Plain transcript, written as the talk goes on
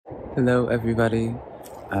Hello everybody.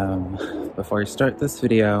 Before I start this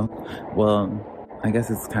video, well, I guess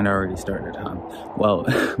it's kind of already started, huh? Well,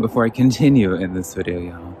 before I continue in this video,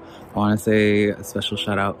 y'all, I want to say a special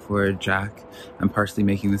shout out for Jack. I'm partially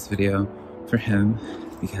making this video for him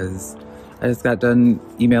because I just got done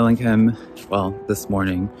emailing him, well, this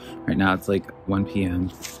morning. Right now it's like 1 p.m.,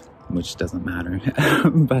 which doesn't matter.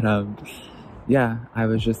 But yeah, I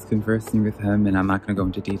was just conversing with him, and I'm not going to go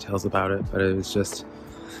into details about it, but it was just,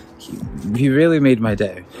 he really made my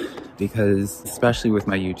day, because especially with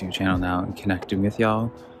my YouTube channel now and connecting with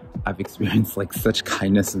y'all, I've experienced like such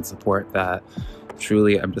kindness and support that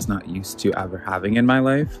truly I'm just not used to ever having in my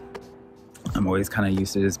life. I'm always kind of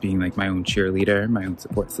used to just being like my own cheerleader, my own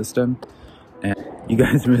support system, and you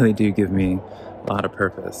guys really do give me a lot of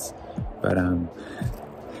purpose. But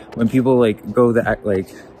when people like go the like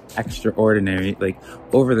extraordinary, like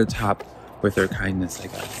over the top with their kindness, I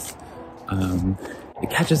guess, it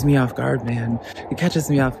catches me off guard, man. It catches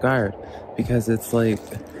me off guard because it's like,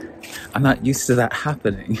 I'm not used to that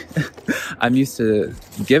happening. I'm used to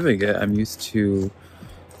giving it. I'm used to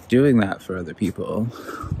doing that for other people,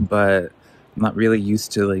 but I'm not really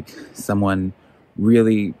used to like someone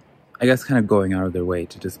really, I guess, kind of going out of their way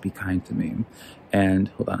to just be kind to me. And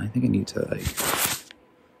hold on, I think I need to like,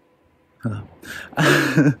 hello.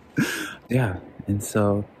 Yeah, and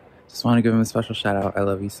so just want to give him a special shout out. I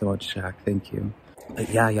love you so much, Jack. Thank you. But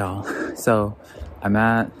yeah, y'all, so I'm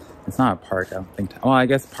at, it's not a park, I don't think. Well, I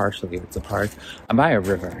guess partially it's a park. I'm by a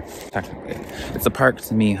river, technically. It's a park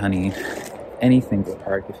to me, honey. Anything's a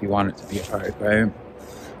park if you want it to be a park, right?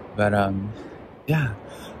 But yeah,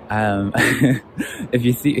 if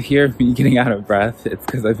you hear me getting out of breath, it's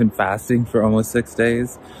because I've been fasting for almost 6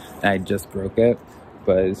 days and I just broke it.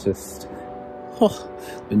 But it's just,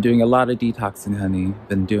 been doing a lot of detoxing, honey.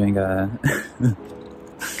 Been doing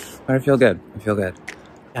but I feel good. I feel good.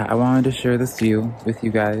 Yeah, I wanted to share this view with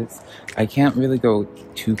you guys. I can't really go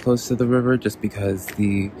too close to the river just because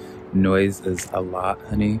the noise is a lot,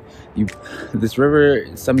 honey. This river,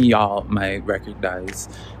 some of y'all might recognize,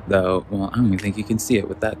 though. Well, I don't even think you can see it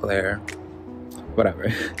with that glare.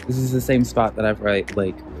 Whatever. This is the same spot that I've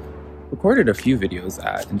recorded a few videos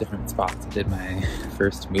at in different spots. I did my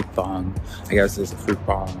first mukbang. I guess it was a fruit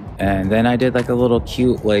bong. And then I did like a little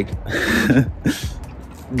cute, like,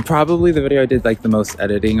 probably the video I did like the most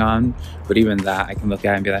editing on, but even that I can look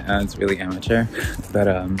at and be like, oh, it's really amateur. But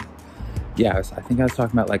yeah, I think I was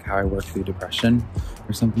talking about like how I work through depression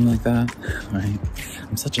or something like that, right?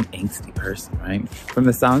 I'm such an angsty person, right? From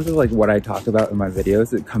the sounds of like what I talk about in my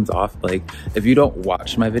videos, it comes off like, if you don't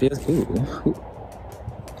watch my videos, ooh,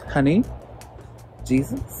 honey,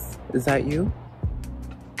 Jesus, is that you?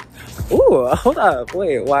 Ooh, hold up,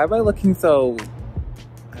 wait, why am I looking so,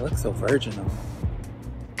 I look so virginal.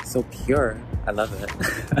 So pure. I love it.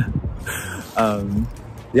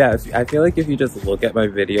 Yeah, I feel like if you just look at my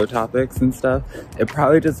video topics and stuff, it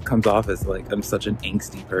probably just comes off as like I'm such an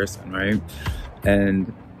angsty person, right?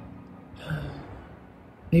 And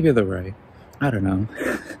maybe they're right. I don't know.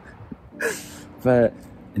 But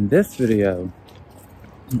in this video,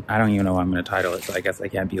 I don't even know what I'm going to title it, so I guess I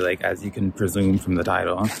can't be like, as you can presume from the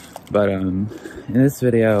title. But in this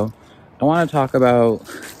video, I want to talk about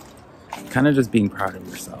kind of just being proud of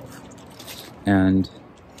yourself. And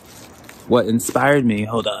what inspired me,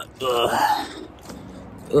 hold up,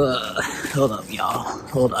 hold up, y'all,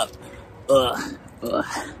 hold up,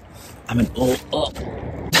 I'm an old,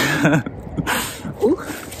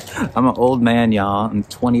 I'm an old man, y'all. I'm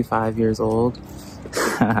 25 years old.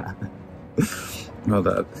 Hold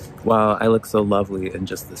up. Wow, I look so lovely in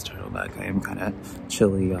just this turtleneck. I am kind of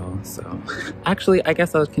chilly, y'all, so. Actually, I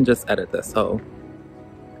guess I can just edit this, so.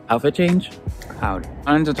 Outfit change? Howdy.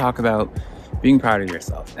 I wanted to talk about being proud of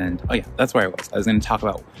yourself, and oh yeah, that's where I was. I was going to talk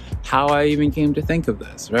about how I even came to think of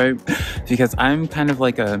this, right? Because I'm kind of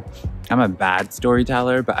like I'm a bad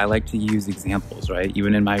storyteller, but I like to use examples, right?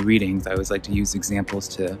 Even in my readings, I always like to use examples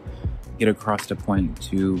to get across a point,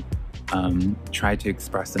 to try to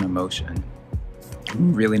express an emotion.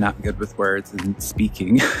 I'm really not good with words and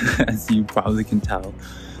speaking, as you probably can tell,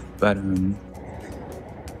 but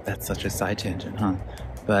that's such a side tangent, huh?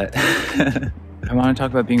 But I want to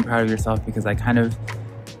talk about being proud of yourself because I kind of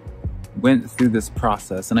went through this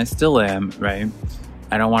process, and I still am, right?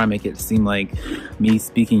 I don't want to make it seem like me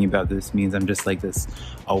speaking about this means I'm just like this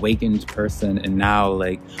awakened person, and now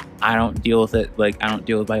like I don't deal with it, like I don't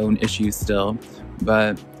deal with my own issues still.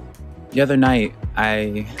 But the other night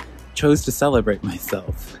I chose to celebrate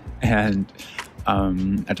myself, and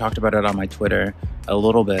I talked about it on my Twitter a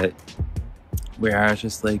little bit, where I was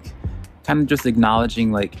just like kind of just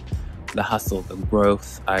acknowledging like the hustle, the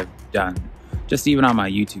growth I've done just even on my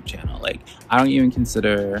YouTube channel. Like, I don't even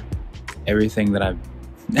consider everything that I've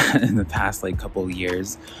in the past like couple of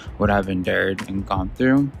years, what I've endured and gone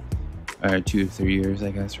through, or 2 or 3 years,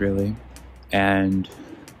 I guess, really, and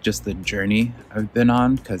just the journey I've been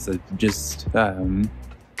on, because of just I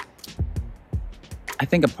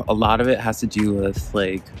think a lot of it has to do with,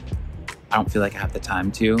 like, I don't feel like I have the time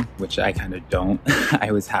to, which I kind of don't. I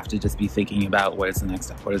always have to just be thinking about what is the next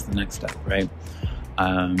step, what is the next step, right?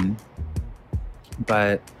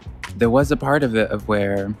 But there was a part of it of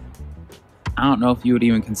where, I don't know if you would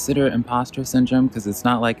even consider it imposter syndrome, because it's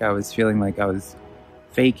not like I was feeling like I was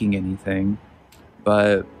faking anything,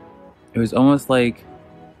 but it was almost like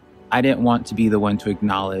I didn't want to be the one to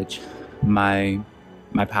acknowledge my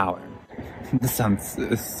power. This sounds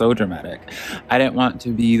so dramatic. I didn't want to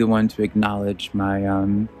be the one to acknowledge my,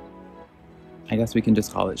 I guess we can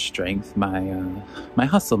just call it strength, my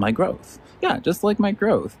hustle, my growth. Yeah, just like my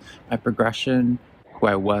growth, my progression, who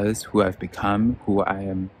I was, who I've become, who I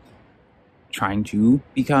am trying to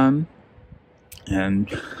become, and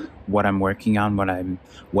what I'm working on, what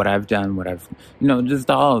I've done, what I've, just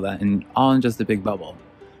all of that, and all in just a big bubble.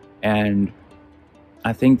 And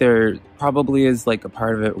I think there probably is like a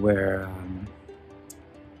part of it where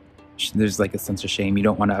there's like a sense of shame. You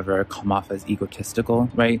don't want to ever come off as egotistical,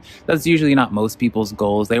 right? That's usually not most people's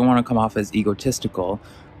goals. They don't want to come off as egotistical,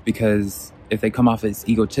 because if they come off as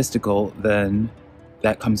egotistical, then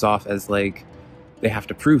that comes off as like they have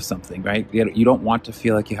to prove something, right? You don't want to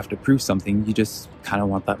feel like you have to prove something. You just kind of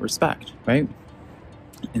want that respect, right?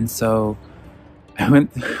 And so when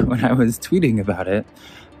I was tweeting about it,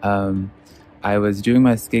 I was doing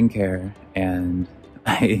my skincare, and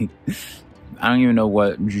I don't even know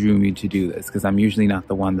what drew me to do this, because I'm usually not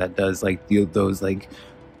the one that does like those like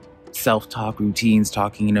self-talk routines,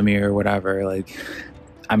 talking in a mirror, whatever. Like,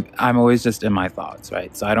 I'm always just in my thoughts,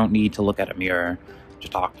 right? So I don't need to look at a mirror to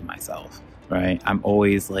talk to myself, right? I'm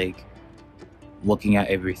always like looking at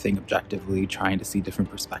everything objectively, trying to see different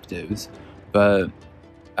perspectives. But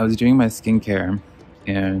I was doing my skincare,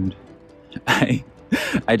 and I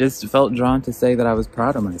just felt drawn to say that I was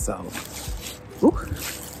proud of myself. Ooh.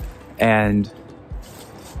 And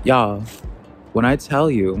y'all, when I tell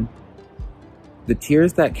you the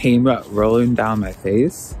tears that came up rolling down my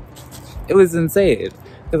face, it was insane.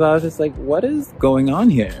 Because I was just like, what is going on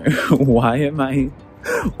here? Why am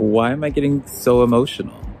I getting so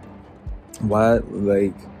emotional? What,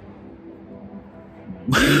 like,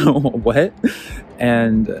 what?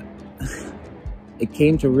 And it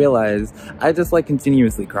came to realize I just like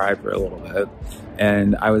continuously cried for a little bit,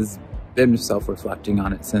 and I was been self-reflecting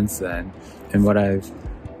on it since then, and what I've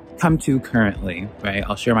come to currently, right?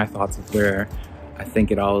 I'll share my thoughts with where I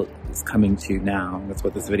think it all is coming to now. That's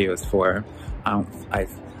what this video is for.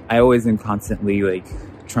 I always am constantly like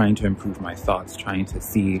trying to improve my thoughts, trying to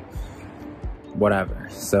see whatever.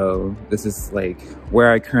 So this is like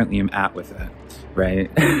where I currently am at with it,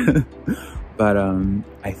 right? But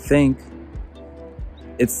I think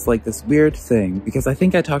it's like this weird thing, because I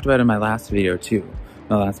think I talked about it in my last video too,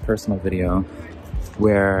 my last personal video,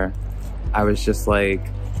 where I was just like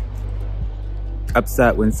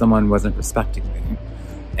upset when someone wasn't respecting me,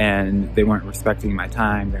 and they weren't respecting my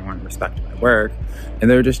time, they weren't respecting my work, and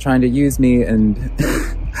they were just trying to use me and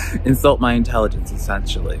insult my intelligence,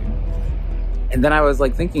 essentially. And then I was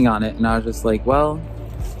like thinking on it, and I was just like, well,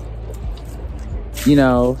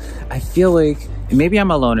 I feel like maybe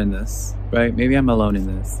I'm alone in this, right? Maybe I'm alone in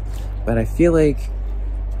this, but I feel like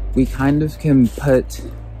we kind of can put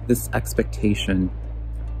this expectation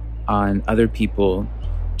on other people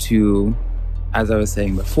to, as I was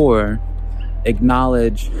saying before,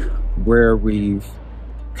 acknowledge where we've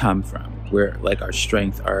come from, where like our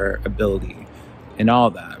strength, our ability, and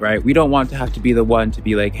all that, right? We don't want to have to be the one to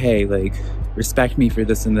be like, hey, like, respect me for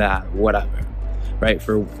this and that, whatever, right?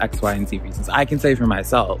 For X, Y, and Z reasons. I can say for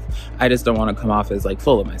myself, I just don't want to come off as like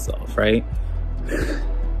full of myself, right?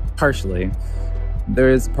 Partially. There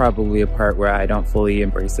is probably a part where I don't fully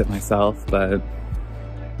embrace it myself, but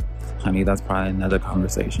honey, that's probably another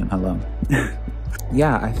conversation. Hello.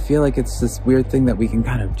 Yeah, I feel like it's this weird thing that we can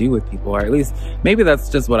kind of do with people, or at least maybe that's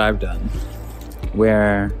just what I've done,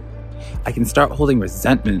 where I can start holding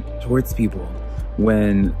resentment towards people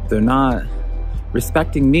when they're not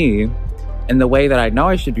respecting me in the way that I know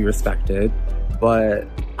I should be respected, but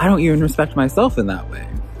I don't even respect myself in that way,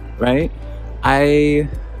 right?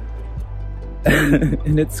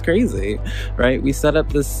 And it's crazy, right? We set up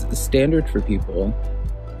this standard for people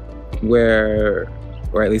where,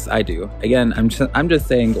 or at least I do. Again, I'm just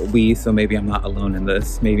saying we, so maybe I'm not alone in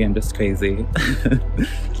this. Maybe I'm just crazy.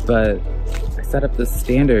 But I set up this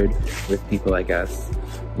standard with people, I guess,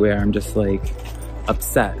 where I'm just like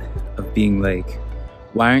upset of being like,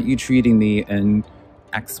 why aren't you treating me in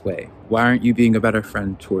X way? Why aren't you being a better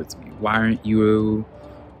friend towards me? Why aren't you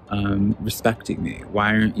respecting me?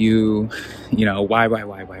 Why aren't you, why?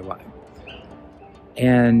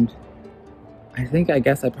 And I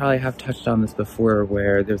guess I probably have touched on this before,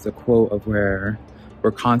 where there's a quote of where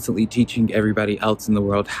we're constantly teaching everybody else in the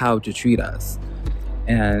world how to treat us.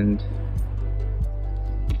 And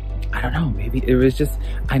I don't know, maybe it was just,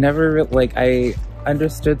 I never, like, I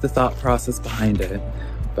understood the thought process behind it,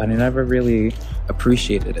 but I never really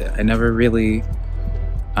appreciated it. I never really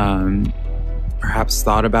perhaps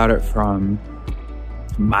thought about it from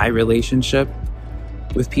my relationship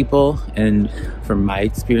with people and from my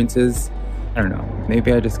experiences. I don't know,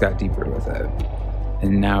 maybe I just got deeper with it.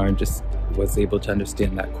 And now I just was able to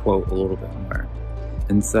understand that quote a little bit more.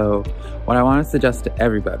 And so what I want to suggest to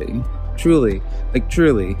everybody, truly,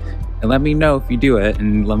 and let me know if you do it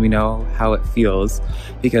and let me know how it feels.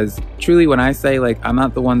 Because truly, when I say, like, I'm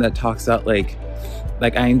not the one that talks out, like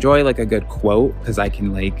I enjoy like a good quote because I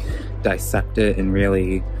can like dissect it and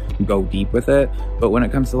really go deep with it. But when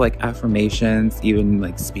it comes to like affirmations, even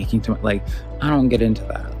like speaking to, like, I don't get into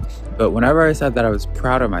that. But whenever I said that I was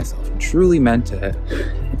proud of myself and truly meant it,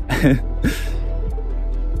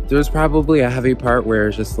 there was probably a heavy part where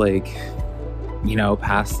it's just like,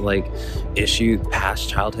 past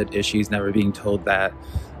childhood issues, never being told that.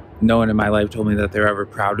 No one in my life told me that they're ever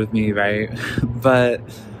proud of me, right? But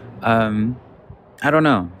I don't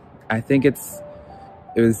know. I think it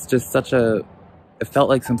was just it felt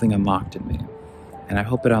like something unlocked in me. And I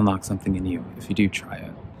hope it unlocks something in you if you do try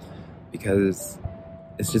it. Because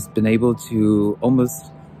it's just been able to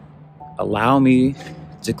almost allow me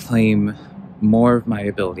to claim more of my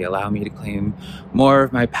ability, allow me to claim more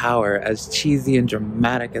of my power, as cheesy and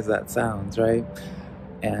dramatic as that sounds, right?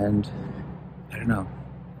 And I don't know,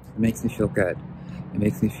 it makes me feel good. It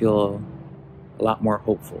makes me feel a lot more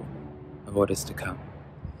hopeful of what is to come,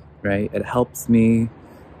 right? It helps me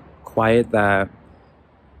quiet that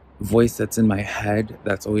voice that's in my head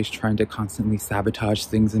that's always trying to constantly sabotage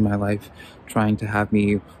things in my life, trying to have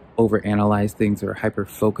me overanalyze things or hyper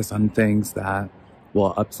focus on things that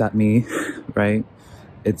will upset me, right?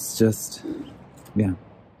 It's just, yeah,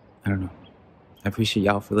 I don't know. I appreciate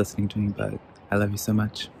y'all for listening to me, but I love you so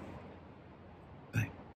much.